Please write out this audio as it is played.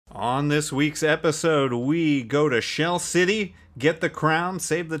On this week's episode, we go to Shell City, get the crown,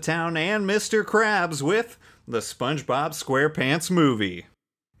 save the town, and Mr. Krabs with the SpongeBob SquarePants movie.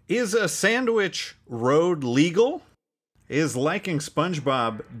 Is a sandwich road legal? Is liking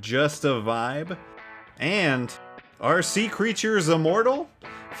SpongeBob just a vibe? And are sea creatures immortal?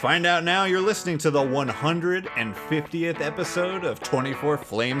 Find out now. You're listening to the 150th episode of 24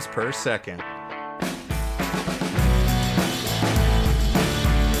 Flames Per Second.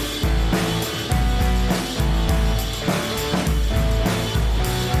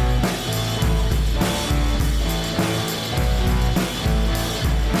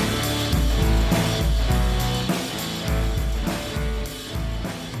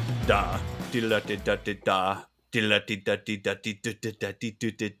 Da da da da da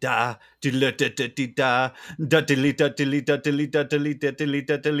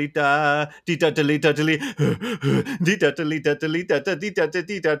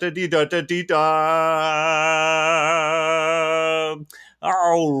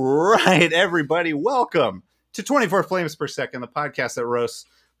all right, everybody, welcome to 24 Flames Per Second, the podcast that roasts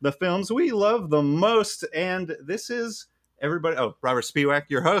the films we love the most. And this is everybody. Oh, Robert Spiewak,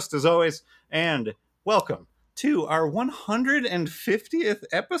 your host as always, and welcome to our 150th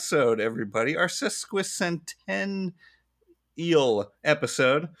episode, everybody, our sesquicentennial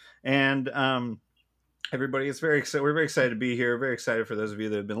episode. And everybody is very excited. We're very excited to be here. Very excited for those of you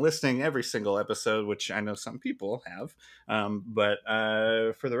that have been listening every single episode, which I know some people have. But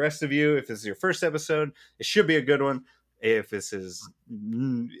for the rest of you, if this is your first episode, it should be a good one. If this is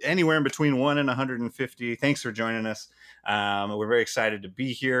anywhere in between 1 and 150, thanks for joining us. We're very excited to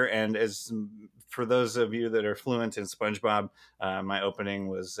be here. And as for those of you that are fluent in SpongeBob, my opening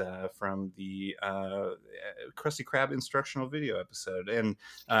was from the Krusty Krab instructional video episode. And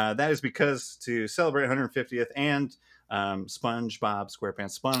that is because to celebrate 150th and SpongeBob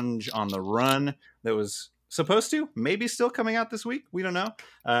SquarePants Sponge on the Run, that was supposed to maybe still coming out this week, we don't know.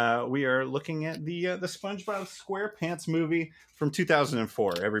 We are looking at the SpongeBob SquarePants movie from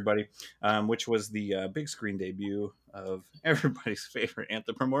 2004, everybody, which was the big screen debut of everybody's favorite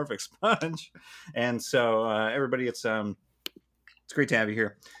anthropomorphic sponge. And so everybody, it's great to have you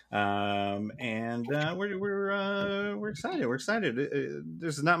here, and we're excited. We're excited.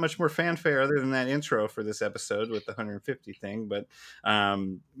 There's not much more fanfare other than that intro for this episode with the 150 thing, but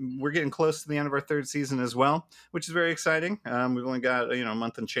we're getting close to the end of our third season as well, which is very exciting. We've only got a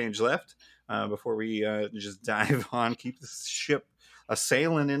month and change left before we just dive on, keep the ship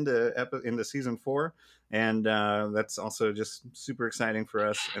a-sailing into season 4. And that's also just super exciting for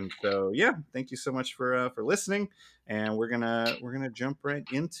us. And so, yeah, thank you so much for listening. And we're gonna jump right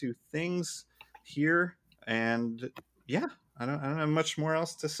into things here. And yeah, I don't have much more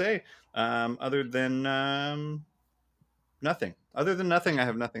else to say other than nothing. Other than nothing, I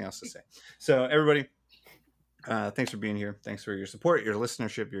have nothing else to say. So everybody, thanks for being here. Thanks for your support, your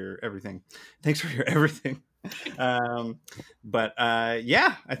listenership, your everything. Thanks for your everything. But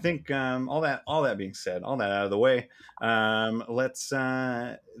yeah, I think all that being said, all that out of the way, let's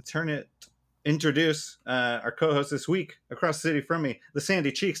introduce our co-host this week across the city from me, the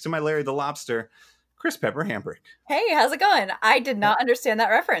Sandy Cheeks to my Larry the Lobster, Chris Pepper Hambrick. Hey, how's it going? I did not understand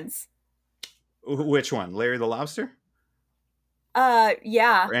that reference. Which one? Larry the Lobster?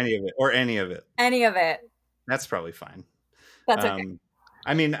 Yeah. Or any of it. Any of it. That's probably fine. That's okay.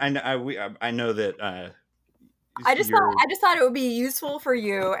 I mean, I know that I just thought it would be useful for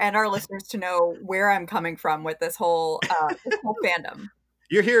you and our listeners to know where I'm coming from with this whole fandom.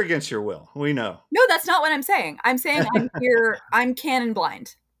 You're here against your will. We know. No, that's not what I'm saying. I'm saying I'm here. I'm canon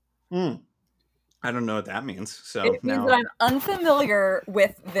blind. I don't know what that means. So it means that I'm unfamiliar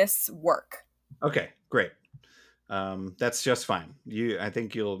with this work. Okay, great. That's just fine. I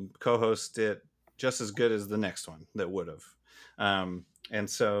think you'll co-host it just as good as the next one that would have. And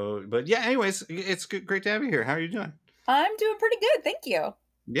so, but yeah, anyways, it's great to have you here. How are you doing? I'm doing pretty good. Thank you.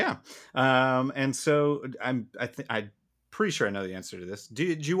 Yeah. And so I'm pretty sure I know the answer to this.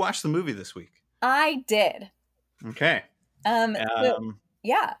 Did you watch the movie this week? I did. Okay.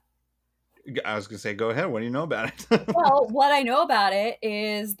 Yeah. I was going to say, go ahead. What do you know about it? Well, what I know about it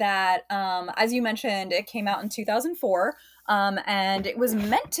is that, as you mentioned, it came out in 2004. And it was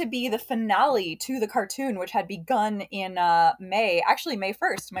meant to be the finale to the cartoon, which had begun in May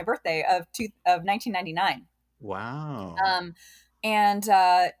 1st, my birthday of 1999. Wow. And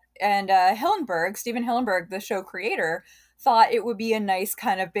Hillenburg, Steven Hillenburg, the show creator, thought it would be a nice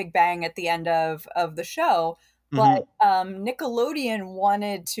kind of big bang at the end of the show. But Nickelodeon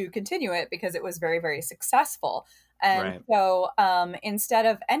wanted to continue it because it was very, very successful. And so instead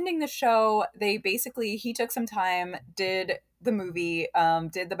of ending the show, he took some time, did the movie,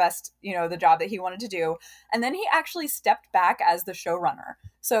 did the best, the job that he wanted to do. And then he actually stepped back as the showrunner.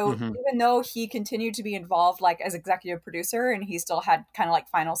 So even though he continued to be involved like as executive producer and he still had kind of like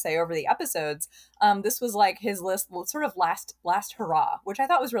final say over the episodes, this was like his sort of last hurrah, which I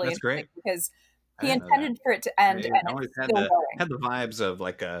thought was really interesting because he intended for it to end. And always had the vibes of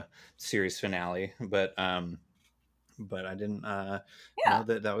like a series finale, but I didn't know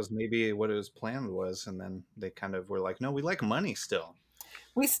that was maybe what it was planned was, and then they kind of were like, no, we like money still.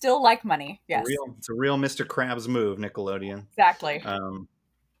 We still like money. Yes, it's a real Mr. Krabs move, Nickelodeon. Exactly.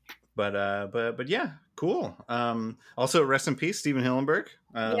 But yeah, cool. Also, rest in peace, Stephen Hillenburg.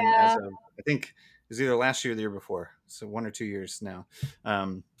 As of, I think it was either last year or the year before, so 1 or 2 years now.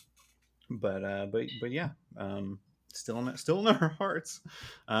 But yeah, still in our hearts.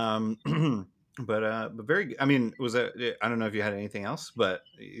 But very. I mean, was that? I don't know if you had anything else, but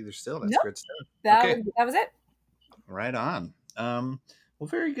either still, that's good stuff. That was it. Right on. Well,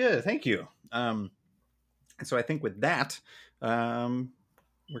 very good. Thank you. And so I think with that,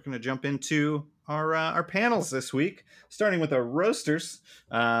 we're going to jump into our panels this week, starting with our roasters.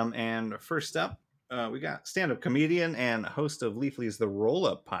 And first up, we got stand-up comedian and host of Leafly's The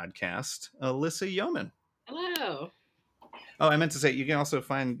Roll-Up podcast, Alyssa Yeoman. Hello. Oh, I meant to say you can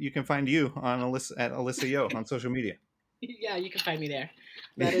find you on Alyssa Yo on social media. Yeah, you can find me there.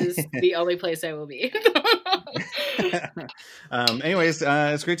 That is the only place I will be. Anyways,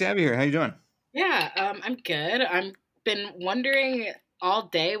 it's great to have you here. How you doing? Yeah, I'm good. I've been wondering all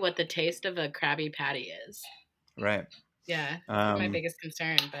day what the taste of a Krabby Patty is. Right. Yeah, that's my biggest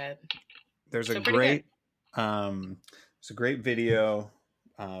concern. But there's a great video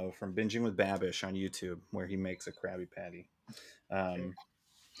from Binging with Babish on YouTube where he makes a Krabby Patty. I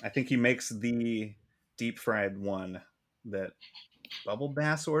think he makes the deep fried one that Bubble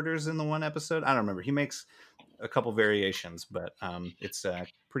Bass orders in the one episode. I don't remember. He makes a couple variations, but it's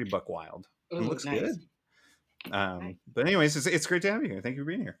pretty buck wild. Ooh, it looks nice. good. But anyways, it's great to have you here. Thank you for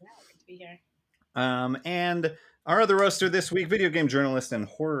being here. Yeah, good to be here. And our other roaster this week, video game journalist and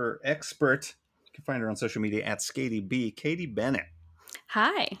horror expert. You can find her on social media at SkatyB, Katie Bennett.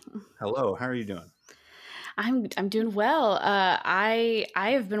 Hi. Hello. How are you doing? I'm doing well. I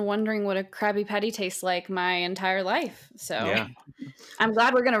have been wondering what a Krabby Patty tastes like my entire life. So yeah. I'm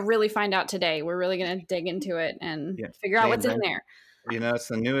glad we're going to really find out today. We're really going to dig into it and figure out what's in there. It's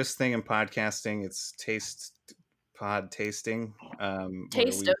the newest thing in podcasting. It's tasting.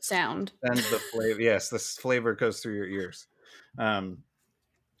 Taste of sound. And the flavor. Yes, the flavor goes through your ears.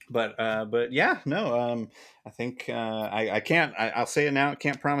 But yeah, no. I think I can't. I'll say it now.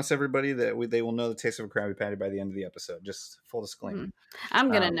 Can't promise everybody that they will know the taste of a Krabby Patty by the end of the episode. Just full disclaimer.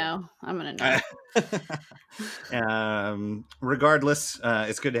 I'm gonna know. Regardless,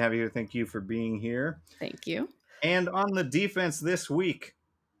 it's good to have you here. Thank you for being here. Thank you. And on the defense this week.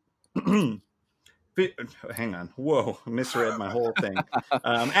 Hang on. Whoa, misread my whole thing.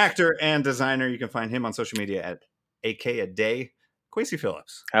 Actor and designer. You can find him on social media at AK-A-Day. Kwesi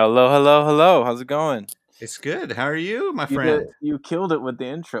Phillips. Hello. How's it going? It's good. How are you, my friend? You killed it with the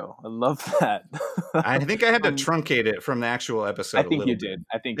intro. I love that. I think I had to truncate it from the actual episode. I think you did.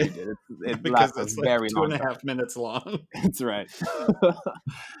 It because it's like very 2.5 minutes long. That's right.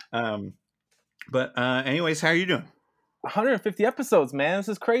 But anyways, how are you doing? 150 episodes, man. This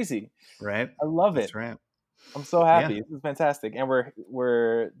is crazy. Right. I love it. That's right. I'm so happy. Yeah. This is fantastic, and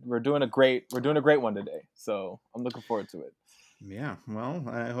we're doing a great one today. So I'm looking forward to it. Yeah, well,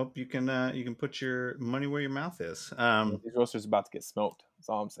 I hope you can put your money where your mouth is. These roasters are about to get smoked. That's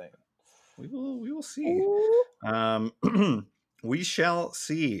all I'm saying. We will see. We shall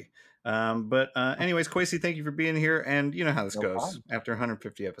see. But anyways, Kwesi, thank you for being here. And you know how this goes. Problem. After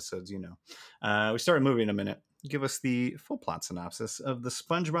 150 episodes, we start a movie in a minute. Give us the full plot synopsis of the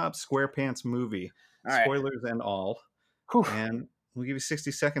SpongeBob SquarePants movie. All spoilers right. And all. Whew. And we'll give you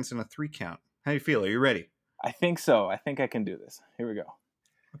 60 seconds and a 3 count. How do you feel? Are you ready? I think so. I think I can do this. Here we go.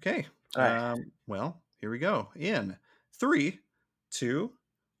 Okay. Right. Well, here we go. In 3, 2,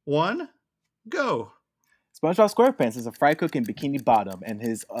 1, go. SpongeBob SquarePants is a fry cook in Bikini Bottom, and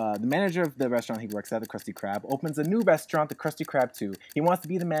the manager of the restaurant he works at, the Krusty Krab, opens a new restaurant, the Krusty Krab 2. He wants to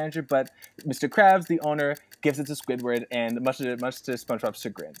be the manager, but Mr. Krabs, the owner, gives it to Squidward, and much to SpongeBob's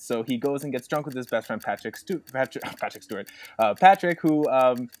chagrin. So he goes and gets drunk with his best friend Patrick, who.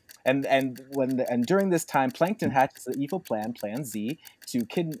 And during this time, Plankton hatches the evil plan, Plan Z,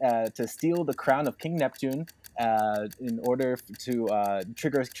 to steal the crown of King Neptune in order to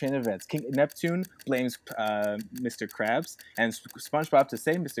trigger chain events. King Neptune blames Mr. Krabs, and SpongeBob, to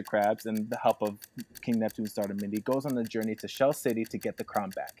save Mr. Krabs and the help of King Neptune's daughter Mindy, goes on a journey to Shell City to get the crown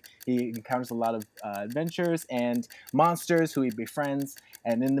back. He encounters a lot of adventures and monsters who he befriends,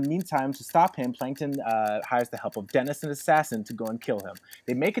 and in the meantime, to stop him, Plankton hires the help of Dennis, an assassin, to go and kill him.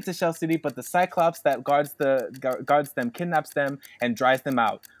 They make it to Shell City, but the Cyclops that guards them kidnaps them and drives them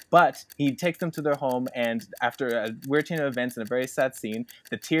out. But he takes them to their home, and after a weird chain of events and a very sad scene,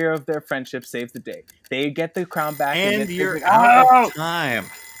 the tear of their friendship saves the day. They get the crown back. And you're out of time.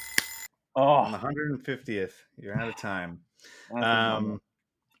 Oh. On the 150th. You're out of time.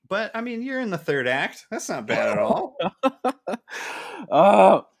 But, I mean, you're in the third act. That's not bad at all.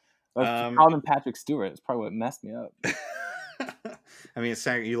 Oh. Calling Patrick Stewart is probably what messed me up. I mean,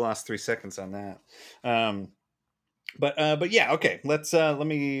 you lost 3 seconds on that. But yeah, okay. Let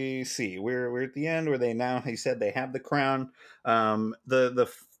me see. We're at the end where he said they have the crown.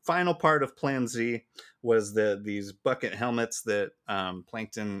 The final part of Plan Z was these bucket helmets that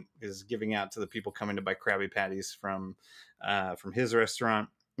Plankton is giving out to the people coming to buy Krabby Patties from his restaurant.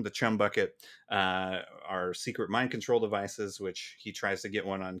 The Chum Bucket are secret mind control devices, which he tries to get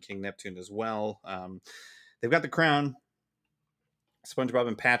one on King Neptune as well. They've got the crown. SpongeBob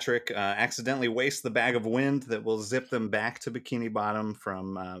and Patrick accidentally waste the bag of wind that will zip them back to Bikini Bottom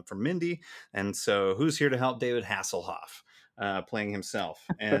from Mindy. And so who's here to help? David Hasselhoff, playing himself.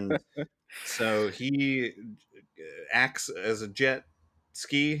 And so he acts as a jet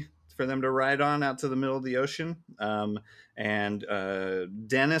ski for them to ride on out to the middle of the ocean. And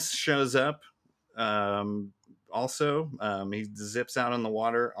Dennis shows up also. He zips out on the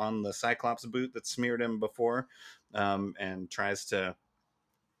water on the Cyclops boot that smeared him before. And tries to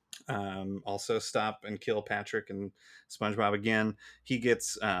also stop and kill Patrick and SpongeBob again. He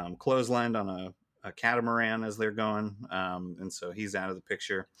gets clotheslined on a catamaran as they're going, and so he's out of the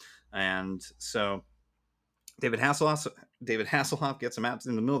picture. And so David Hasselhoff gets him out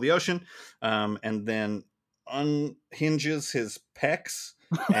in the middle of the ocean, and then unhinges his pecs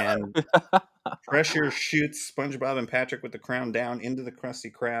and pressure shoots SpongeBob and Patrick with the crown down into the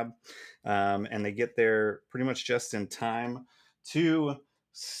Krusty Krab, and they get there pretty much just in time to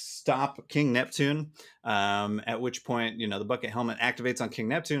stop King Neptune, at which point, the bucket helmet activates on King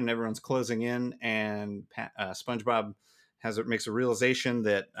Neptune and everyone's closing in, and SpongeBob makes a realization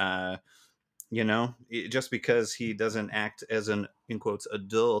that just because he doesn't act as an, in quotes,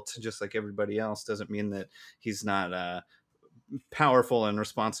 adult, just like everybody else, doesn't mean that he's not powerful and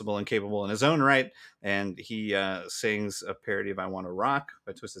responsible and capable in his own right. And he sings a parody of I Want to Rock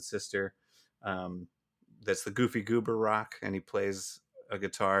by Twisted Sister. That's the Goofy Goober rock. And he plays a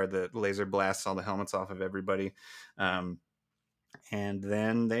guitar that laser blasts all the helmets off of everybody. And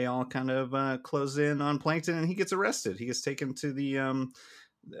then they all kind of close in on Plankton, and he gets arrested. He gets taken to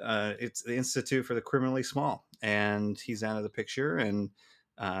it's the Institute for the Criminally Small, and he's out of the picture. And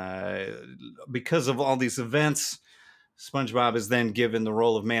because of all these events, SpongeBob is then given the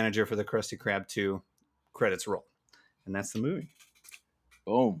role of manager for the Krusty Krab 2. Credits roll, and that's the movie.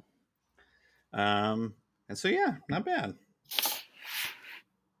 Boom. And so yeah, not bad.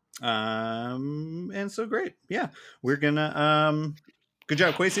 And so great. Yeah, we're gonna good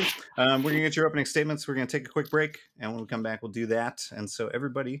job, Kwesi. We're gonna get your opening statements. We're gonna take a quick break, and when we come back, we'll do that. And so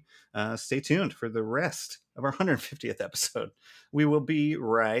everybody, stay tuned for the rest of our 150th episode. We will be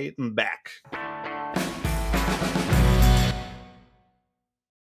right back.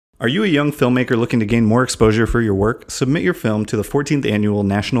 Are you a young filmmaker looking to gain more exposure for your work? Submit your film to the 14th Annual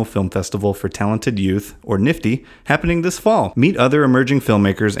National Film Festival for Talented Youth, or NIFTY, happening this fall. Meet other emerging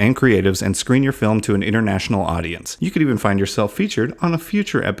filmmakers and creatives and screen your film to an international audience. You could even find yourself featured on a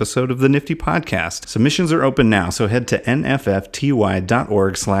future episode of the Nifty Podcast. Submissions are open now, so head to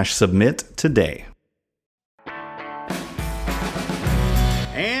nffty.org/submit today.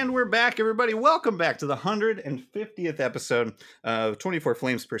 And we're back, everybody. Welcome back to the 150th episode of 24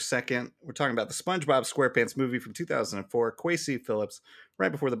 Flames Per Second. We're talking about the SpongeBob SquarePants movie from 2004. Kwesi Phillips,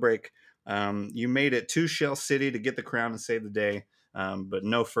 right before the break. You made it to Shell City to get the crown and save the day, but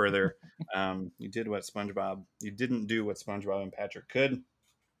no further. You didn't do what SpongeBob and Patrick could.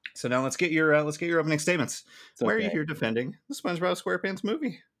 So now let's get your opening statements. Okay. Why are you here defending the SpongeBob SquarePants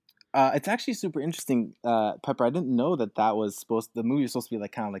movie? It's actually super interesting, Pepper. I didn't know that was the movie was supposed to be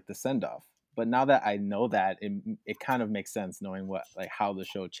like kind of like the send off. But now that I know that, it kind of makes sense knowing how the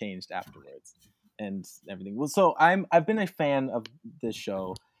show changed afterwards and everything. Well, so I've been a fan of this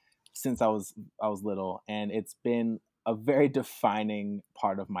show since I was little, and it's been a very defining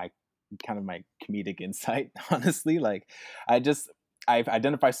part of my comedic insight. Honestly, I've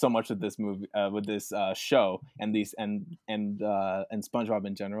identified so much with this movie, with this show, and SpongeBob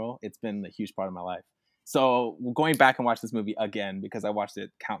in general. It's been a huge part of my life. So going back and watch this movie again, because I watched it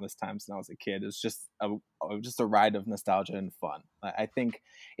countless times when I was a kid, it's just a ride of nostalgia and fun. I think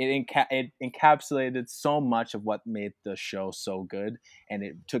it encapsulated so much of what made the show so good, and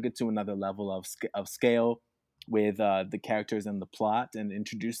it took it to another level of scale with the characters and the plot, and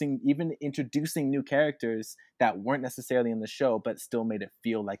introducing new characters that weren't necessarily in the show, but still made it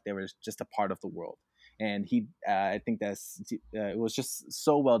feel like they were just a part of the world. And I think it was just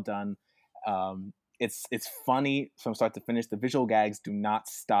so well done. It's funny from start to finish. The visual gags do not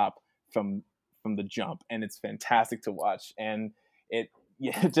stop from the jump, and it's fantastic to watch. And it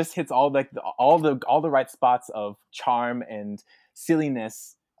just hits all the right spots of charm and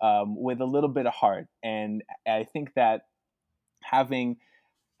silliness with a little bit of heart. And I think that having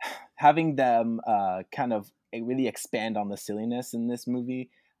them kind of really expand on the silliness in this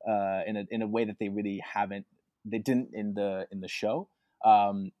movie in a way that they didn't in the show.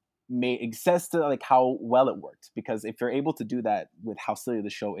 It says to like how well it worked, because if you're able to do that with how silly the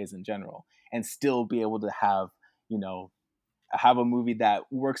show is in general, and still be able to have a movie that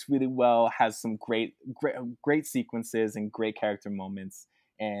works really well, has some great sequences and great character moments,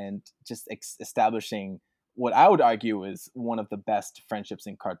 and just establishing what I would argue is one of the best friendships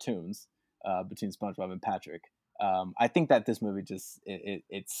in cartoons between SpongeBob and Patrick. I think that this movie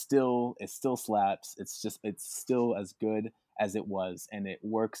it still slaps. It's still as good as it was, and it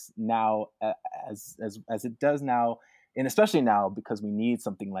works now as it does now, and especially now because we need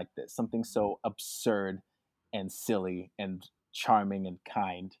something like this, something so absurd and silly and charming and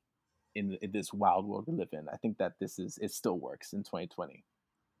kind in this wild world we live in. I think that it still works in 2020.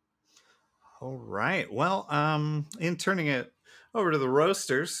 All right. Well, in turning it over to the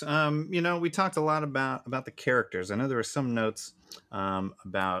roasters, we talked a lot about the characters. I know there were some notes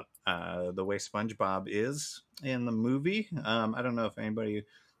about the way SpongeBob is in the movie. I don't know if anybody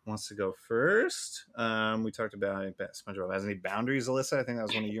wants to go first. We talked about SpongeBob has any boundaries, Alyssa. I think that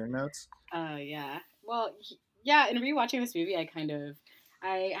was one of your notes. Yeah. Well, yeah. In rewatching this movie, I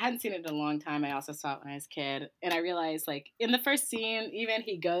hadn't seen it in a long time. I also saw it when I was a kid, and I realized, like, in the first scene, even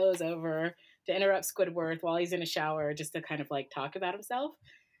he goes over to interrupt Squidward while he's in a shower just to kind of like talk about himself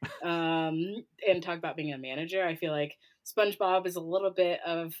and talk about being a manager. I feel like SpongeBob is a little bit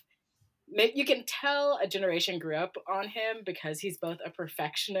of, you can tell a generation grew up on him because he's both a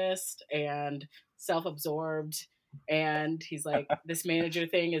perfectionist and self-absorbed, and he's like, this manager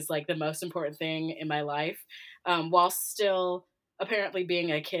thing is like the most important thing in my life, while still apparently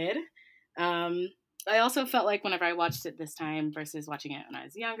being a kid. I also felt like whenever I watched it this time versus watching it when I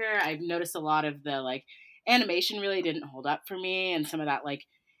was younger, I noticed a lot of the like animation really didn't hold up for me, and some of that like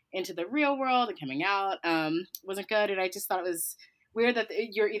into the real world and coming out wasn't good. And I just thought it was weird that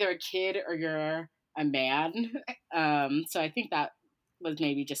you're either a kid or you're a man. So I think that was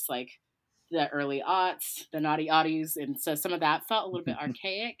maybe just like the early aughts, the naughty aughties, and so some of that felt a little bit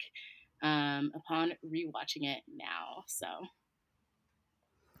archaic upon rewatching it now. So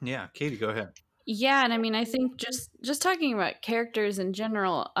yeah, Katie, go ahead. Yeah, and I mean, I think just talking about characters in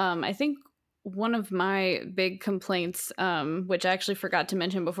general, I think one of my big complaints, which I actually forgot to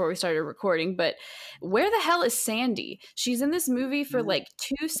mention before we started recording, but where the hell is Sandy? She's in this movie for like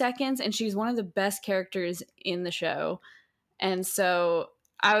 2 seconds, and she's one of the best characters in the show. And so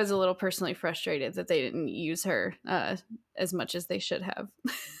I was a little personally frustrated that they didn't use her as much as they should have.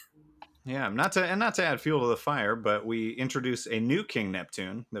 Yeah, not to add fuel to the fire, but we introduced a new King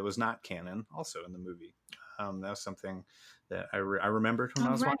Neptune that was not canon, also in the movie. That was something that I remembered when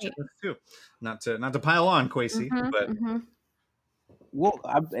I was watching this too. Not to pile on, Kwesi, but well,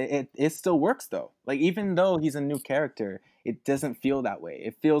 it still works though. Like, even though he's a new character, it doesn't feel that way.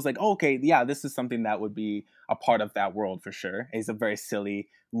 It feels like, oh, okay, yeah, this is something that would be a part of that world for sure. He's a very silly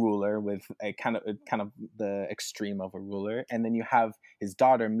ruler with a kind of the extreme of a ruler, and then you have his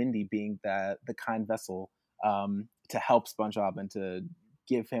daughter Mindy being the kind vessel to help SpongeBob and to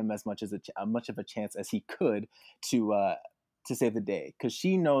give him as much of a chance as he could to save the day, because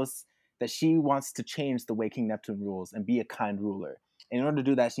she knows that she wants to change the way King Neptune rules and be a kind ruler. And in order to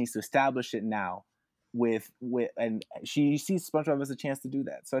do that, she needs to establish it now and she sees SpongeBob as a chance to do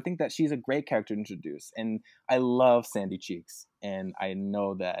that. So I think that she's a great character to introduce. And I love Sandy Cheeks. And I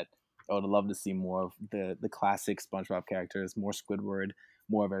know that I would love to see more of the classic SpongeBob characters, more Squidward,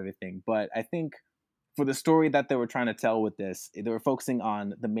 more of everything. But I think for the story that they were trying to tell with this, they were focusing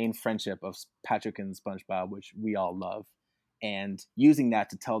on the main friendship of Patrick and SpongeBob, which we all love, and using that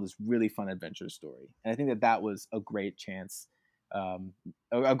to tell this really fun adventure story. And I think that was a great chance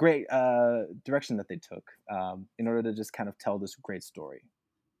a great direction that they took in order to just kind of tell this great story.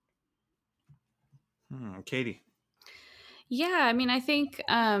 Katie. Yeah, I mean, I think,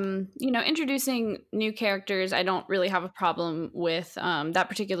 introducing new characters, I don't really have a problem with. That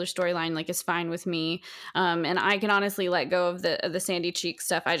particular storyline, like, is fine with me. And I can honestly let go of the Sandy Cheek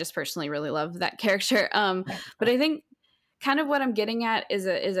stuff. I just personally really love that character. But I think kind of what I'm getting at is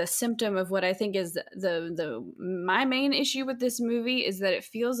a symptom of what I think is my main issue with this movie is that it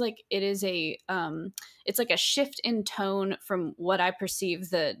feels like it is it's like a shift in tone from what I perceive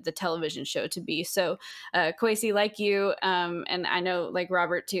the television show to be. So Kwesi, like you, and I know like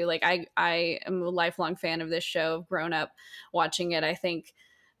Robert too, like I am a lifelong fan of this show. I've grown up watching it. I think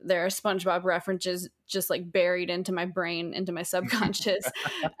there are SpongeBob references just like buried into my brain, into my subconscious.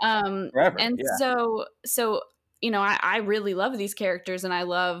 Forever, and yeah. so I really love these characters and I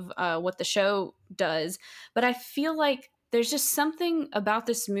love what the show does, but I feel like there's just something about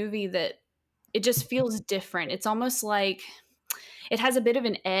this movie that it just feels different. It's almost like it has a bit of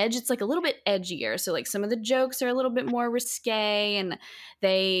an edge. It's like a little bit edgier. So like some of the jokes are a little bit more risque, and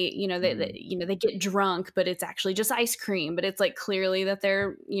they get drunk, but it's actually just ice cream. But it's like clearly that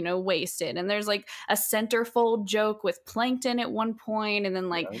they're wasted. And there's like a centerfold joke with Plankton at one point, and then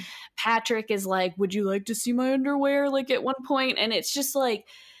like Patrick is like, "Would you like to see my underwear?" Like at one point, and it's just like,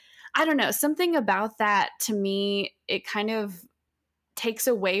 I don't know, something about that to me, it kind of takes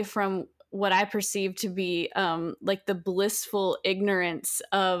away from what I perceive to be like the blissful ignorance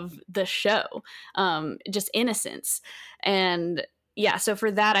of the show, just innocence. And yeah, so for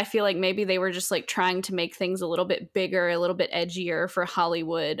that, I feel like maybe they were just like trying to make things a little bit bigger, a little bit edgier for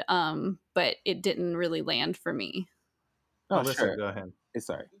Hollywood, but it didn't really land for me. Alyssa, sure. Go ahead.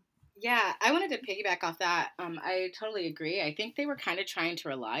 Sorry. Yeah, I wanted to piggyback off that. I totally agree. I think they were kind of trying to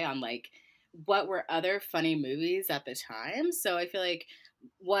rely on like what were other funny movies at the time. So I feel like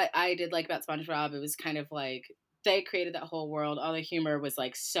what I did like about SpongeBob, it was kind of like they created that whole world. All the humor was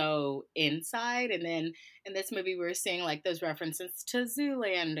like so inside. And then in this movie, we were seeing like those references to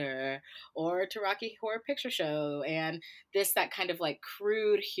Zoolander or to Rocky Horror Picture Show. And that kind of like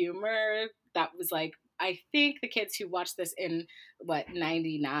crude humor that was like, I think the kids who watched this in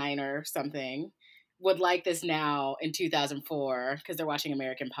 99 or something would like this now in 2004 because they're watching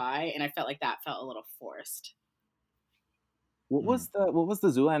American Pie. And I felt like that felt a little forced. What was the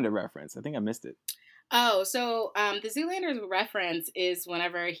Zoolander reference? I think I missed it. Oh, so the Zoolander reference is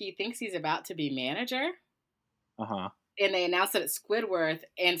whenever he thinks he's about to be manager. Uh-huh. And they announce it at Squidward,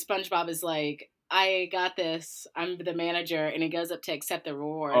 and SpongeBob is like, "I got this. I'm the manager," and he goes up to accept the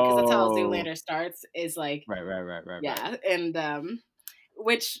reward because that's how Zoolander starts. Is like, right. Yeah, right. And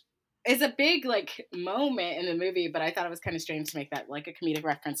which is a big like moment in the movie, but I thought it was kind of strange to make that like a comedic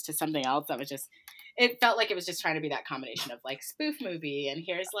reference to something else that was just. It felt like it was just trying to be that combination of like spoof movie and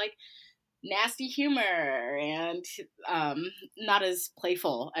here's like nasty humor and not as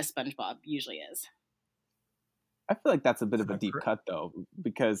playful as SpongeBob usually is. I feel like that's a bit of a deep cut though,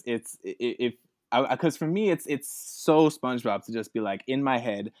 because because for me it's so SpongeBob to just be like, in my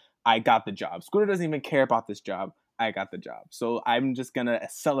head, I got the job. Squidward doesn't even care about this job. I got the job, so I'm just gonna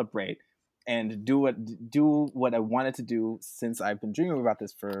celebrate and do what I wanted to do since I've been dreaming about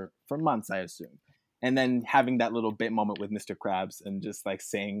this for months, I assume. And then having that little bit moment with Mr. Krabs and just like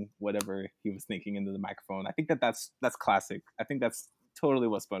saying whatever he was thinking into the microphone. I think that's classic. I think that's totally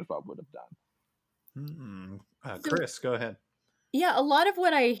what SpongeBob would have done. Chris, go ahead. Yeah, a lot of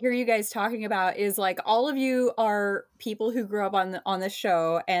what I hear you guys talking about is like all of you are people who grew up on the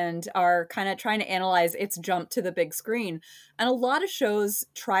show and are kind of trying to analyze its jump to the big screen. And a lot of shows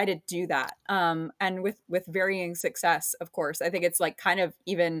try to do that, and with varying success, of course. I think it's like kind of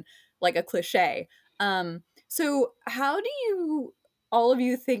even like a cliche. So how do all of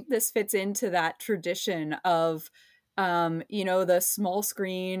you think this fits into that tradition of the small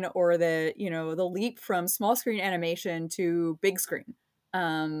screen or the leap from small screen animation to big screen?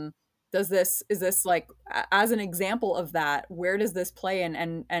 Is this like, as an example of that, where does this play in,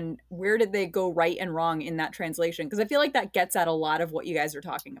 and where did they go right and wrong in that translation? Because I feel like that gets at a lot of what you guys are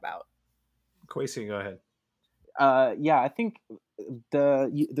talking about. Kwesi, go ahead. Yeah, I think the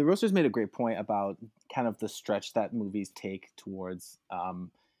Roasters made a great point about kind of the stretch that movies take towards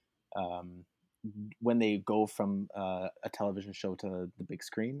when they go from a television show to the big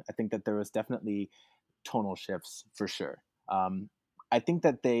screen. I think that there was definitely tonal shifts for sure. I think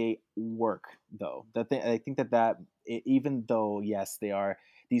that they work though. I think that even though yes, they are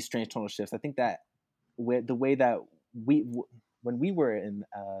these strange tonal shifts, I think that the way that when we were in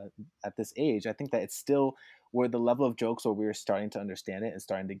at this age, I think that it still were the level of jokes where we were starting to understand it and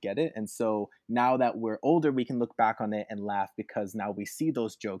starting to get it. And so now that we're older, we can look back on it and laugh because now we see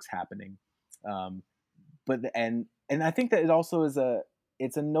those jokes happening. And I think that it also is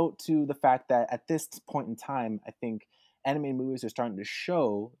it's a note to the fact that at this point in time, I think animated movies are starting to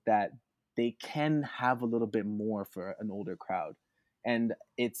show that they can have a little bit more for an older crowd. And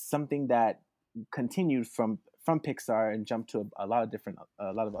it's something that continued from Pixar and jumped to a lot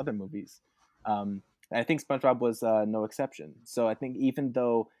of other movies. I think SpongeBob was no exception. So I think even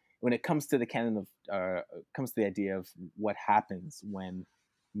though when it comes to the canon of comes to the idea of what happens when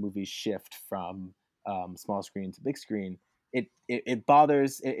movies shift from small screen to big screen, it's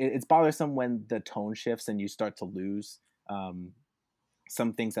bothersome when the tone shifts and you start to lose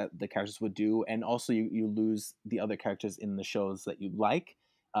some things that the characters would do, and also you lose the other characters in the shows that you like,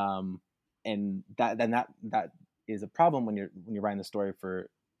 and that is a problem when you're writing the story for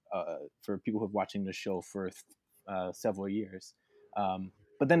people who have watching the show for several years.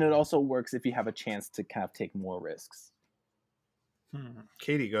 But then it also works if you have a chance to kind of take more risks.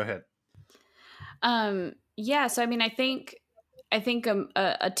 Katie, go ahead. Yeah, so I mean, I think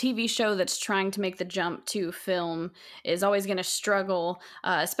a TV show that's trying to make the jump to film is always going to struggle,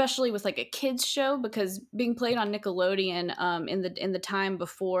 especially with like a kids show, because being played on Nickelodeon in the time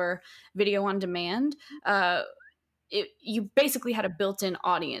before video on demand, you basically had a built-in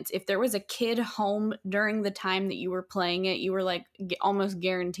audience. If there was a kid home during the time that you were playing it, you were like almost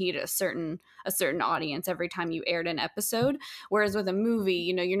guaranteed a certain audience every time you aired an episode. Whereas with a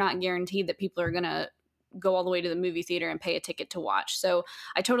movie, you're not guaranteed that people are going to go all the way to the movie theater and pay a ticket to watch. So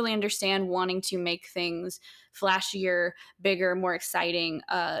I totally understand wanting to make things flashier, bigger, more exciting,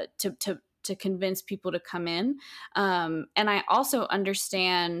 to convince people to come in. And I also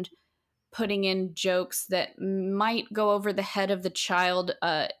understand putting in jokes that might go over the head of the child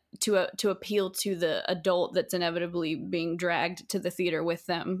to appeal to the adult that's inevitably being dragged to the theater with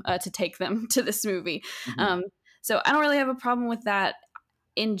them to take them to this movie. Mm-hmm. So I don't really have a problem with that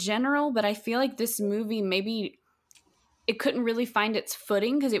in general, but I feel like this movie, maybe it couldn't really find its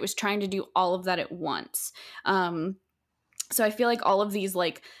footing because it was trying to do all of that at once. So I feel like all of these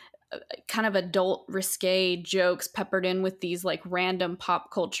like kind of adult risque jokes peppered in with these like random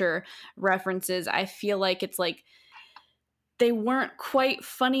pop culture references, I feel like it's like they weren't quite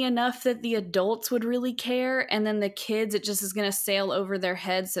funny enough that the adults would really care, and then the kids, it just is going to sail over their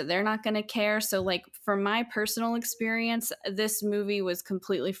heads, so they're not going to care. So like from my personal experience, this movie was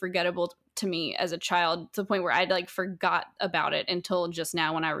completely forgettable to me as a child, to the point where I like forgot about it until just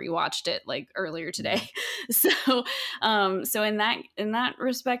now when I rewatched it like earlier today. So in that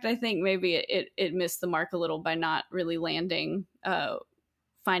respect, I think maybe it missed the mark a little by not really landing,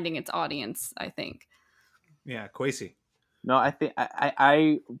 finding its audience, I think. Yeah, Kwesi. No, I think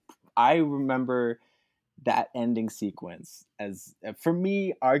I remember that ending sequence as, for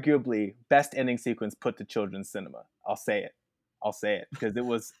me, arguably best ending sequence put to children's cinema. I'll say it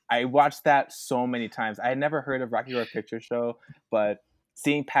because I watched that so many times. I had never heard of Rocky Horror Picture Show, but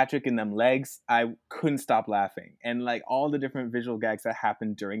seeing Patrick in them legs, I couldn't stop laughing. And like all the different visual gags that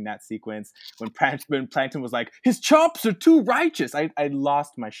happened during that sequence, when Plankton was like, his chops are too righteous, I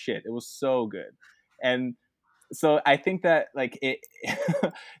lost my shit. It was so good. And so I think that like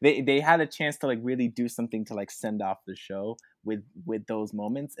they had a chance to like really do something to like send off the show with those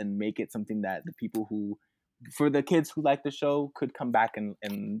moments and make it something that the people who, for the kids who like the show, could come back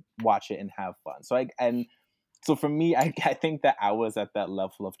and watch it and have fun. So for me, I think that I was at that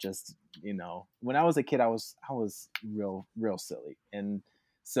level of just, when I was a kid, I was real silly. And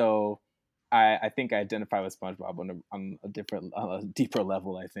so I think I identify with SpongeBob on a different, deeper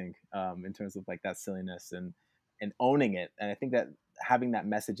level, I think, in terms of like that silliness and owning it. And I think that having that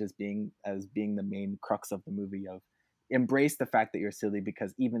message as being the main crux of the movie, of embrace the fact that you're silly,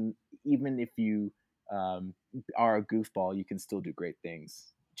 because even if you are a goofball, you can still do great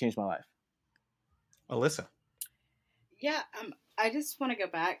things. Changed my life. Alyssa. Yeah, I just want to go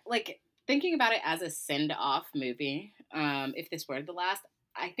back, like thinking about it as a send-off movie. If this were the last,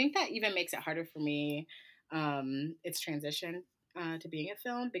 I think that even makes it harder for me, its transition to being a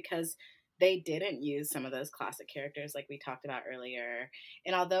film, because they didn't use some of those classic characters like we talked about earlier.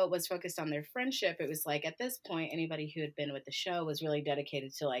 And although it was focused on their friendship, it was like at this point, anybody who had been with the show was really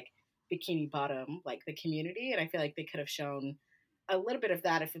dedicated to like Bikini Bottom, like the community. And I feel like they could have shown a little bit of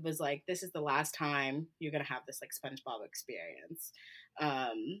that if it was like, this is the last time you're going to have this like SpongeBob experience.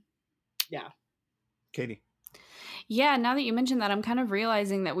 Yeah. Katie. Yeah, now that you mentioned that, I'm kind of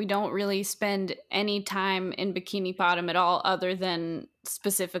realizing that we don't really spend any time in Bikini Bottom at all, other than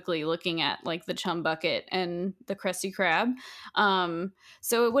specifically looking at like the Chum Bucket and the Krusty Krab.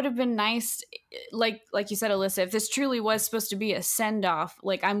 So it would have been nice, like you said, Alyssa, if this truly was supposed to be a send off.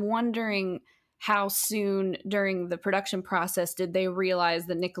 Like, I'm wondering how soon during the production process did they realize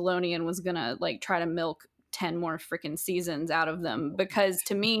that Nickelodeon was gonna like try to milk 10 more freaking seasons out of them, because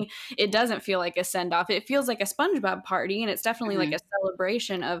to me it doesn't feel like a send off. It feels like a SpongeBob party, and it's definitely like a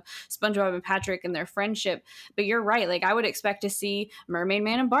celebration of SpongeBob and Patrick and their friendship. But you're right, like I would expect to see Mermaid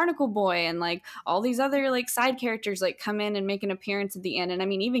Man and Barnacle Boy and like all these other like side characters like come in and make an appearance at the end. And I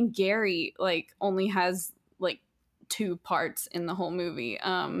mean, even Gary like only has like 2 parts in the whole movie.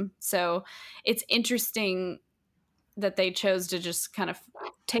 So it's interesting that they chose to just kind of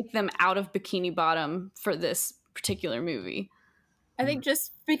take them out of Bikini Bottom for this particular movie. I think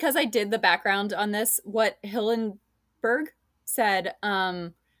just because I did the background on this, what Hillenberg said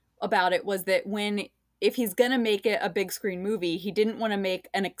about it was that if he's going to make it a big screen movie, he didn't want to make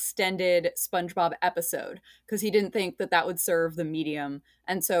an extended SpongeBob episode because he didn't think that that would serve the medium.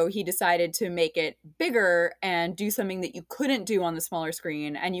 And so he decided to make it bigger and do something that you couldn't do on the smaller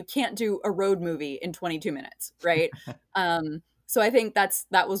screen. And you can't do a road movie in 22 minutes, right? So I think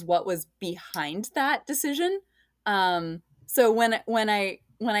that was what was behind that decision. So when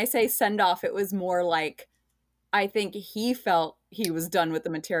I say send off, it was more like I think he felt he was done with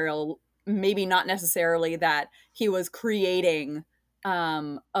the material. Maybe not necessarily that he was creating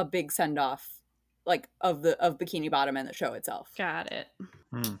a big send off like of Bikini Bottom and the show itself. Got it.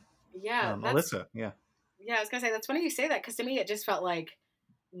 Yeah, Alyssa. Yeah, I was gonna say that's funny you say that, because to me it just felt like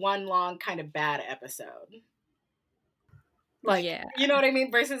one long kind of bad episode. Like, yeah, you know what I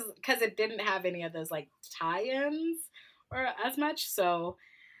mean? Versus because it didn't have any of those like tie-ins or as much. So,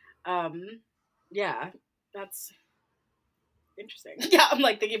 yeah, that's interesting. Yeah, I'm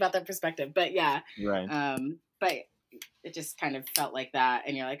like thinking about that perspective, but yeah, right. But it just kind of felt like that,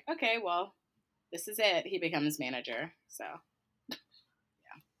 and you're like, okay, well, this is it. He becomes manager. So,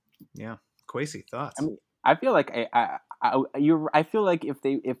 yeah. Kwesi, thoughts? I mean, I feel like I feel like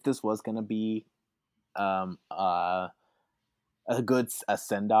if this was gonna be a good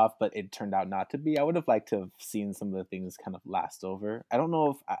send off, but it turned out not to be, I would have liked to have seen some of the things kind of last over. I don't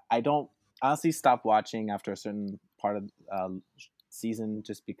know if I don't honestly stop watching after a certain part of season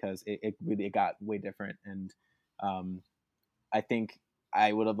just because it really got way different, and I think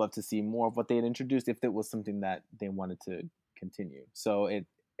I would have loved to see more of what they had introduced if it was something that they wanted to continue. So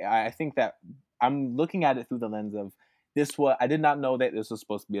I think that I'm looking at it through the lens of I did not know that this was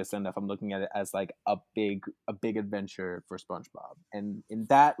supposed to be a send-off. I'm looking at it as like a big adventure for SpongeBob. And in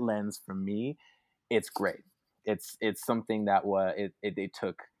that lens, for me, it's great. It's something that they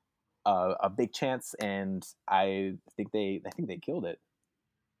took a big chance, and I think they killed it.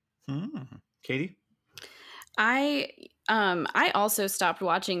 Katie? I also stopped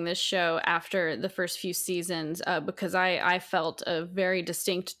watching this show after the first few seasons because I felt a very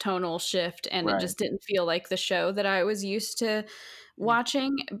distinct tonal shift, and It just didn't feel like the show that I was used to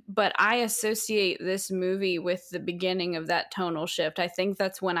watching. But I associate this movie with the beginning of that tonal shift. I think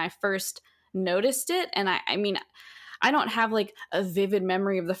that's when I first noticed it, and I mean, I don't have like a vivid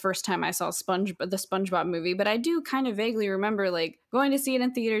memory of the first time I saw the SpongeBob movie, but I do kind of vaguely remember like going to see it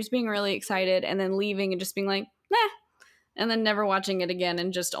in theaters, being really excited, and then leaving and just being like, nah, and then never watching it again,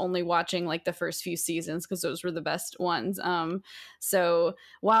 and just only watching like the first few seasons because those were the best ones. So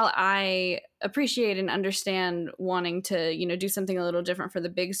while I appreciate and understand wanting to, do something a little different for the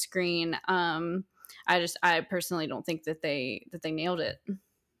big screen, I personally don't think that they nailed it.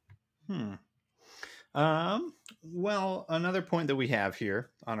 Well, another point that we have here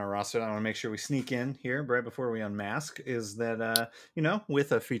on our roster, I want to make sure we sneak in here right before we unmask, is that,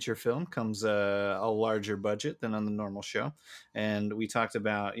 with a feature film comes a larger budget than on the normal show. And we talked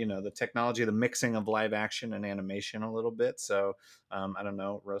about, the technology, the mixing of live action and animation a little bit. So I don't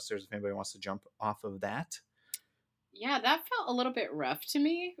know, Roasters, if anybody wants to jump off of that. Yeah, that felt a little bit rough to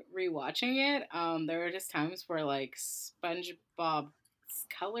me rewatching it. There were just times where like SpongeBob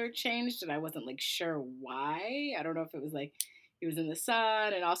color changed and I wasn't like sure why. I don't know if it was like he was in the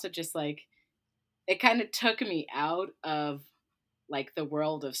sun, and also just like it kind of took me out of like the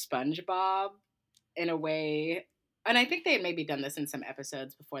world of SpongeBob in a way. And I think they had maybe done this in some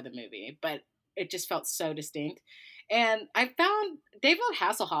episodes before the movie, but it just felt so distinct. And I found David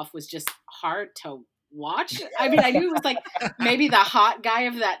Hasselhoff was just hard to watch. I mean, I knew he was like maybe the hot guy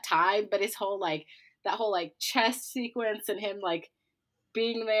of that time, but his whole like that whole like chess sequence and him like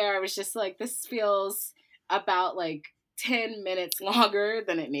being there, I was just like, this feels about like 10 minutes longer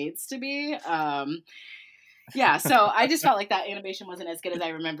than it needs to be. Yeah, so I just felt like that animation wasn't as good as I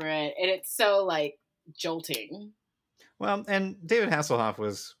remember it, and it's so like jolting. Well, and David Hasselhoff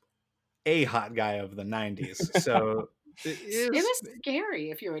was a hot guy of the 90s, so it was scary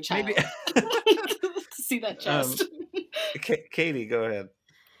if you were a child. Maybe to see that chest. Katie, go ahead.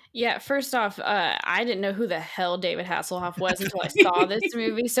 Yeah, first off, I didn't know who the hell David Hasselhoff was until I saw this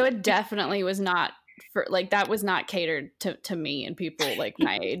movie, so it definitely was not that was not catered to me and people like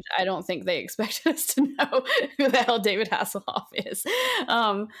my age. I don't think they expected us to know who the hell David Hasselhoff is.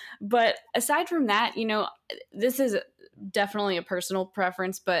 But aside from that, this is definitely a personal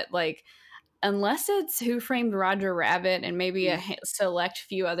preference, but like, unless it's Who Framed Roger Rabbit and maybe a select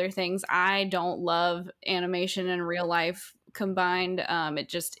few other things, I don't love animation and real life combined. It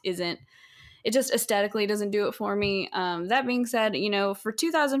just aesthetically doesn't do it for me. That being said, for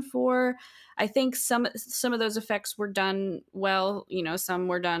 2004, I think some of those effects were done well, some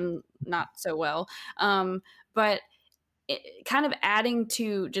were done not so well. But kind of adding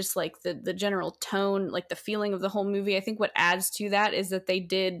to just like the general tone, like the feeling of the whole movie, I think what adds to that is that they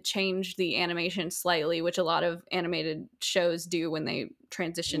did change the animation slightly, which a lot of animated shows do when they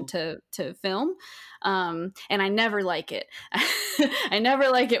transition to film. And I never like it. I never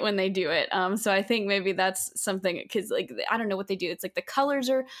like it when they do it. So I think maybe that's something, because like, I don't know what they do. It's like the colors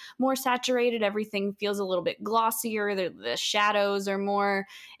are more saturated. Everything feels a little bit glossier. The shadows are more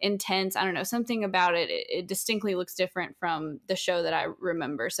intense. I don't know, something about it. It distinctly looks different from the show that I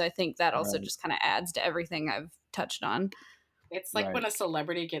remember. So I think that also just kind of adds to everything I've touched on. It's like when a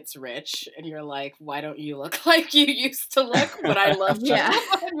celebrity gets rich and you're like, why don't you look like you used to look when I loved you?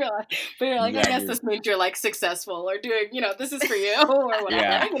 But you're like, I guess this means you're like successful or doing, this is for you or whatever.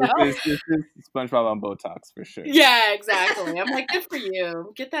 Yeah, this is SpongeBob on Botox for sure. Yeah, exactly. I'm like, good for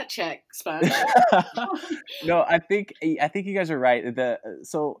you. Get that check, Sponge. No, I think you guys are right.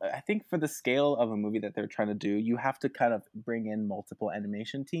 So I think for the scale of a movie that they're trying to do, you have to kind of bring in multiple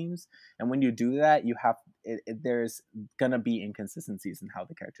animation teams, and when you do that, there's gonna be inconsistencies in how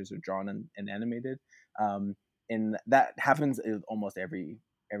the characters are drawn and animated, and that happens in almost every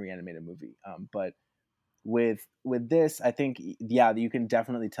animated movie. But with this, I think you can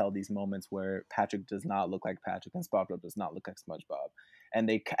definitely tell these moments where Patrick does not look like Patrick and SpongeBob does not look like SpongeBob, and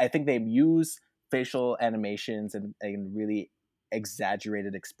I think they use facial animations and really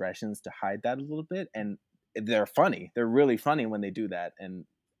exaggerated expressions to hide that a little bit, and they're funny. They're really funny when they do that, and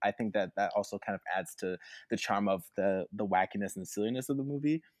I think that also kind of adds to the charm of the wackiness and silliness of the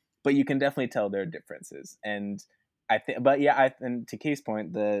movie. But you can definitely tell there are differences, and and to Kay's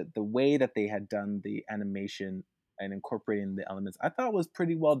point, the way that they had done the animation and incorporating the elements, I thought was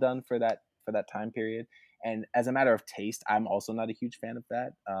pretty well done for that time period. And as a matter of taste, I'm also not a huge fan of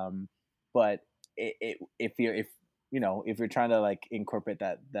that. But if you're trying to like incorporate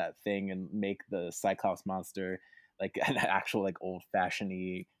that thing and make the Cyclops monster like an actual like old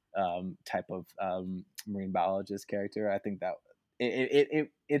fashioned type of marine biologist character, I think that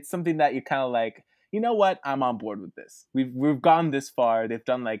it's something that you kind of like, you know what, I'm on board with this. We've gone this far. They've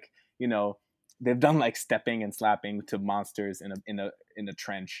done like stepping and slapping to monsters in a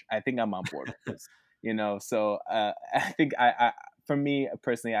trench. I think I'm on board with this. So I think I for me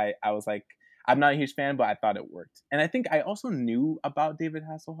personally, I was like, I'm not a huge fan, but I thought it worked. And I think I also knew about David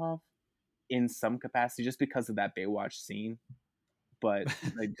Hasselhoff in some capacity just because of that Baywatch scene. But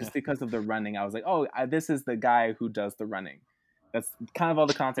like just because of the running, I was like, oh, this is the guy who does the running. That's kind of all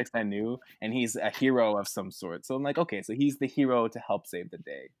the context I knew, and he's a hero of some sort. So I'm like, okay, so he's the hero to help save the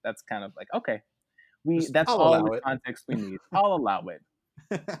day. That's kind of like, okay, that's all the context we need. I'll allow it.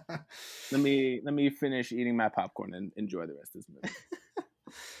 Let me finish eating my popcorn and enjoy the rest of this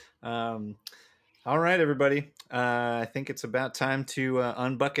movie. All right, everybody. I think it's about time to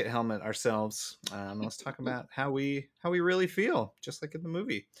unbucket helmet ourselves. Let's talk about how we really feel, just like in the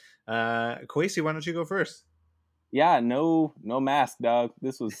movie. Kwesi, why don't you go first? Yeah, no mask, dog.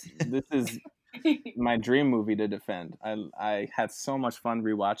 This is my dream movie to defend. I had so much fun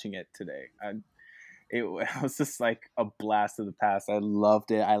rewatching it today. It was just like a blast of the past. I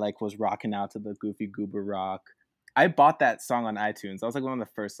loved it. I was rocking out to the Goofy Goober rock. I bought that song on iTunes. That was like one of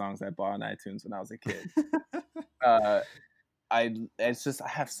the first songs I bought on iTunes when I was a kid. I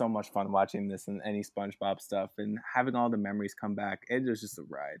have so much fun watching this and any SpongeBob stuff and having all the memories come back. It was just a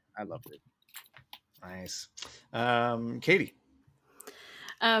ride. I loved it. Nice. Katie.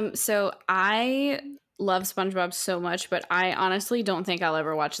 So I love SpongeBob so much, but I honestly don't think I'll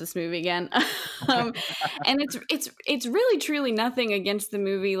ever watch this movie again. And it's really truly nothing against the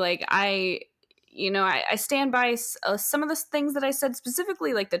movie. Like I stand by some of the things that I said,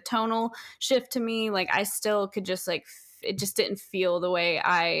 specifically like the tonal shift to me. Like I still could just like it just didn't feel the way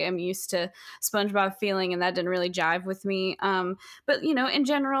I am used to SpongeBob feeling, and that didn't really jive with me. But you know, in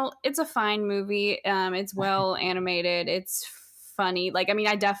general, it's a fine movie. It's well animated. It's funny. Like, I mean,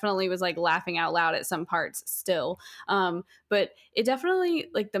 I definitely was like laughing out loud at some parts still. But it definitely,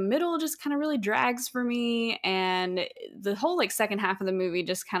 like, the middle just kind of really drags for me, and the whole like second half of the movie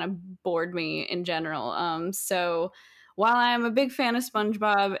just kind of bored me in general. So while I'm a big fan of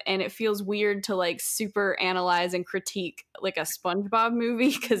SpongeBob, and it feels weird to like super analyze and critique like a SpongeBob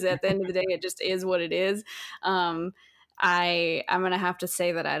movie, because at the end of the day it just is what it is, I'm gonna have to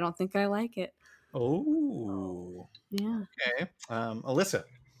say that I don't think I like it. Oh, yeah. Okay, Alyssa.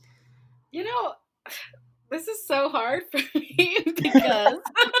 You know, this is so hard for me because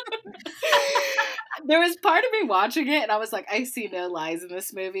there was part of me watching it and I was like, I see no lies in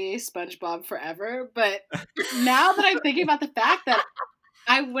this movie, SpongeBob forever. But now that I'm thinking about the fact that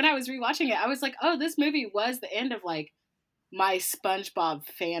when I was rewatching it, I was like, oh, this movie was the end of like my SpongeBob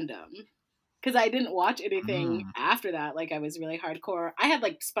fandom. Because I didn't watch anything after that. Like, I was really hardcore. I had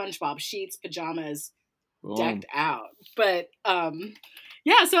like SpongeBob sheets, pajamas decked out. But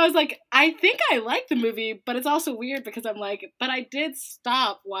yeah, so I was like, I think I like the movie, but it's also weird because I'm like, but I did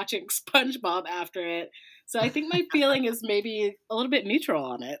stop watching SpongeBob after it. So I think my feeling is maybe a little bit neutral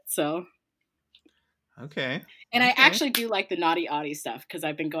on it. So. Okay. And I actually do like the Naughty Audie stuff because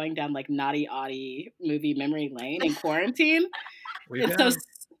I've been going down like Naughty Audie movie memory lane in quarantine. And so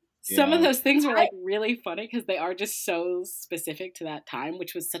some of those things were like really funny because they are just so specific to that time,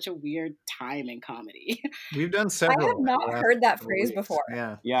 which was such a weird time in comedy. We've done several. I have not heard that phrase before.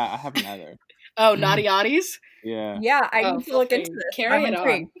 Yeah, I haven't either. Oh, Naughty Audis? Yeah. Yeah, I need to look into this. Carry it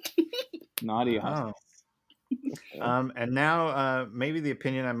on. Naughty Audis. And now maybe the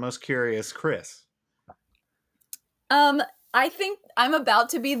opinion I'm most curious, Chris. I think I'm about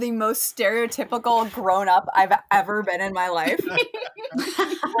to be the most stereotypical grown-up I've ever been in my life.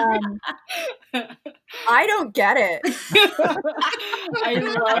 I don't get it. I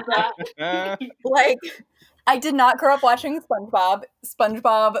love that. Like, I did not grow up watching SpongeBob.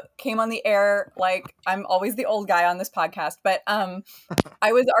 SpongeBob came on the air, like, I'm always the old guy on this podcast, but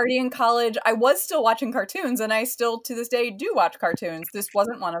I was already in college. I was still watching cartoons, and I still, to this day, do watch cartoons. This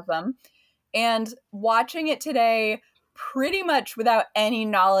wasn't one of them. And watching it today, pretty much without any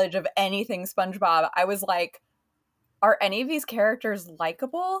knowledge of anything SpongeBob, I was like, are any of these characters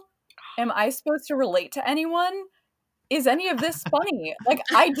likable? Am I supposed to relate to anyone? Is any of this funny? Like,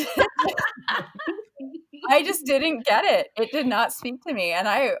 I just didn't get it. It did not speak to me, and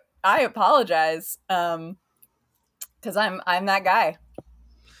I apologize, because I'm that guy.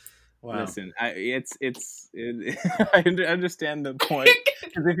 Wow. Listen, I understand the point.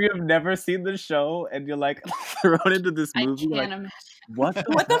 Because if you have never seen the show and you're like thrown into this movie, like, what the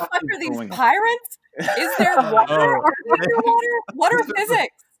fuck are these pirates? Is there water? Are there underwater? What are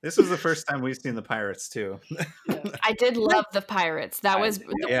physics? This was the first time we've seen the pirates too. I did love the pirates. That was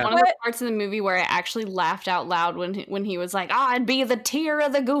one of the parts of the movie where I actually laughed out loud when he was like, "Oh, I'd be the tear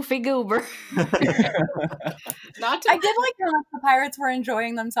of the Goofy Goober." I did like how the pirates were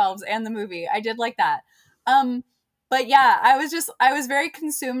enjoying themselves and the movie. I did like that. But yeah, I was very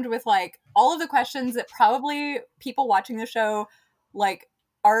consumed with like all of the questions that probably people watching the show like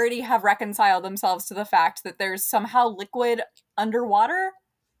already have reconciled themselves to the fact that there's somehow liquid underwater.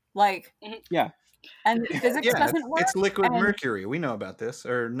 Like, and physics doesn't work. It's liquid mercury. We know about this,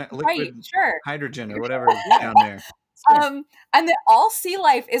 or liquid hydrogen, or whatever down there. And that all sea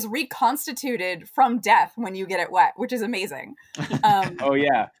life is reconstituted from death when you get it wet, which is amazing. Oh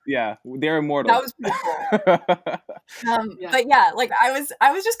yeah, they're immortal. That was pretty cool. But yeah, like I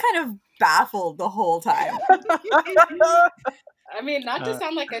was just kind of baffled the whole time. I mean, not to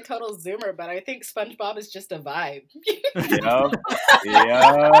sound like a total zoomer, but I think SpongeBob is just a vibe. Yep.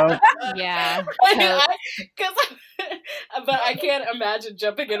 Yeah. But I can't imagine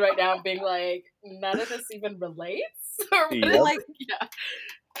jumping in right now and being like, none of this even relates. Or like,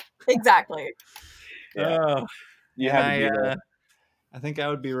 exactly. Yeah. I think I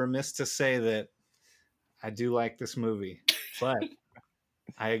would be remiss to say that I do like this movie, but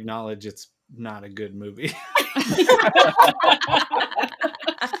I acknowledge it's not a good movie.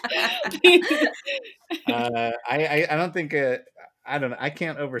 I don't think I don't know. I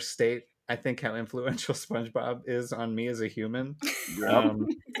can't overstate, I think, how influential SpongeBob is on me as a human. Yeah,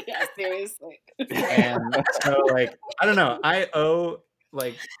 seriously. And so, like, I don't know. I owe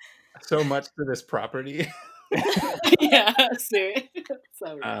like so much to this property Yeah, seriously.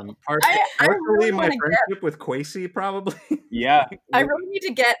 So partially my friendship with Kwesi, probably. Yeah. I really need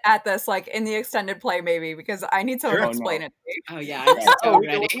to get at this, like, in the extended play, maybe, because I need someone to explain it to me. Oh, yeah, I'm so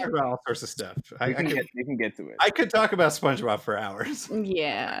ready. We'll talk about all sorts of stuff. You can get to it. I could talk about SpongeBob for hours.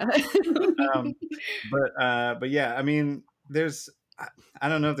 Yeah. But yeah, I mean, I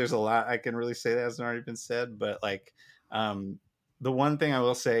don't know if there's a lot I can really say that hasn't already been said, but like, the one thing I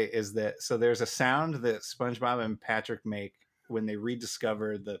will say is that, so there's a sound that SpongeBob and Patrick make when they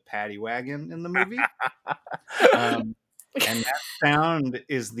rediscover the paddy wagon in the movie. And that sound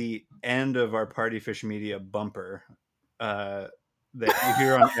is the end of our Party Fish Media bumper that you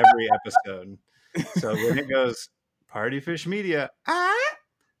hear on every episode. So when it goes, Party Fish Media,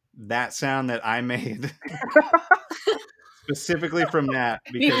 that sound that I made specifically from that,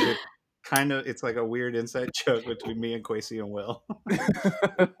 because it's like a weird inside joke between me and Kwesi and Will.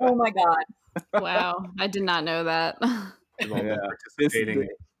 Oh my god. Wow. I did not know that. Yeah.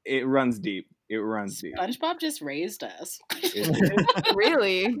 It runs deep. It runs deep. SpongeBob just raised us.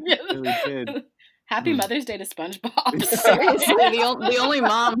 Really? Yeah. It really did. Happy Mother's Day to SpongeBob. Seriously, the only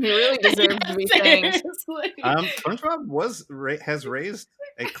mom who really deserves to be thanked. SpongeBob has raised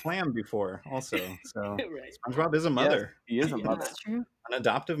a clam before, also. So right. SpongeBob is a mother. Yes, he is a mother. That's true. An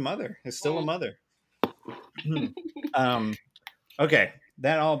adoptive mother. Is still a mother. Okay.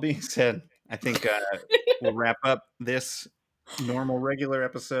 That all being said, I think we'll wrap up this normal regular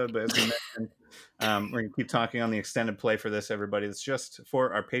episode. But as we mentioned, we're gonna keep talking on the extended play for this, everybody. It's just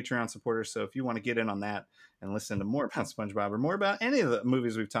for our Patreon supporters. So if you want to get in on that and listen to more about SpongeBob or more about any of the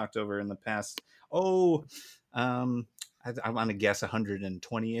movies we've talked over in the past, I want to guess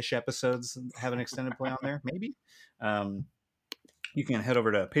 120-ish episodes have an extended play on there, maybe. You can head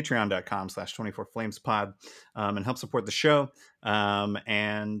over to patreon.com/24flamespod and help support the show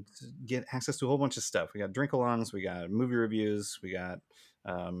and get access to a whole bunch of stuff. We got drink-alongs, we got movie reviews, we got,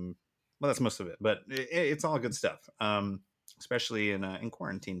 well, that's most of it, but it's all good stuff, especially in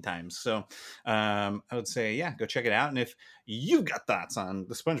quarantine times. So I would say, yeah, go check it out. And if you've got thoughts on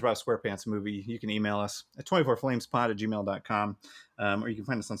the SpongeBob SquarePants movie, you can email us at 24flamespod@gmail.com. Or you can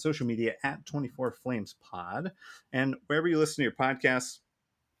find us on social media at 24flamespod. And wherever you listen to your podcasts,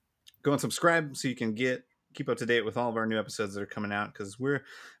 go and subscribe so you can keep up to date with all of our new episodes that are coming out, because we're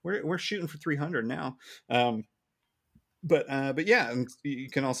shooting for 300 now. But yeah, and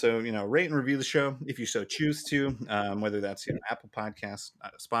you can also, rate and review the show if you so choose to, whether that's Apple Podcasts,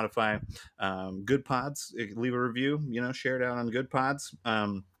 Spotify, Good Pods. Leave a review, share it out on Good Pods.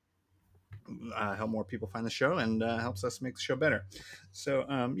 Help more people find the show and helps us make the show better.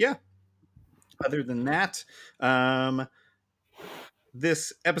 So yeah, other than that,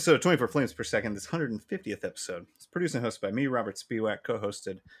 this episode of 24 Flames Per Second, this 150th episode, is produced and hosted by me, Robert Spiewak,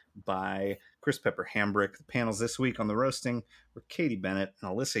 co-hosted by Chris Pepper Hambrick. The panels this week on the roasting were Katie Bennett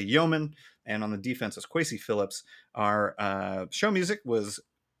and Alyssa Yeoman, and on the defense was Kwesi Phillips. Our show music was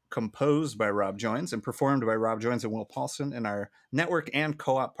composed by Rob Joins and performed by Rob Joins and Will Paulson, and our network and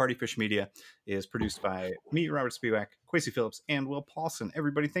co-op Party Fish Media is produced by me, Robert Spiewak, Kwesi Phillips, and Will Paulson.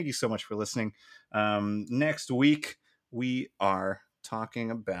 Everybody, thank you so much for listening. Next week, we are talking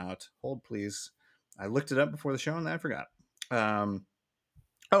about, hold please, I looked it up before the show and then I forgot.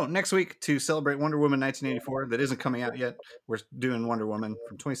 Next week, to celebrate Wonder Woman 1984, that isn't coming out yet, we're doing Wonder Woman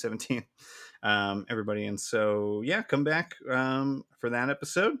from 2017, everybody. And so yeah, come back for that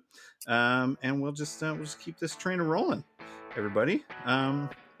episode, and we'll just keep this train rolling, everybody. So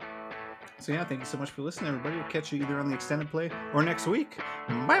yeah, thank you so much for listening, everybody. We'll catch you either on the extended play or next week.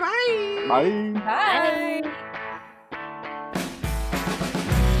 Bye-bye. Bye. Bye.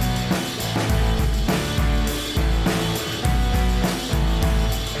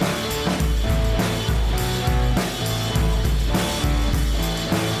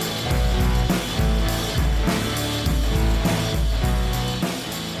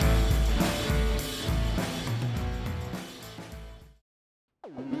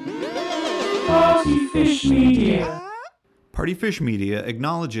 Party Fish Media. Party Fish Media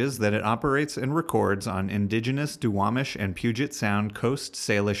acknowledges that it operates and records on indigenous Duwamish and Puget Sound Coast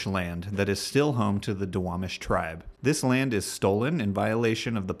Salish land that is still home to the Duwamish tribe. This land is stolen in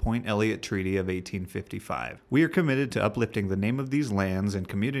violation of the Point Elliott Treaty of 1855. We are committed to uplifting the name of these lands and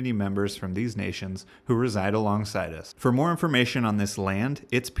community members from these nations who reside alongside us. For more information on this land,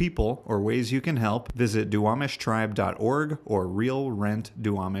 its people, or ways you can help, visit duwamishtribe.org or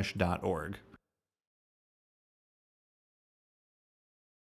realrentduwamish.org.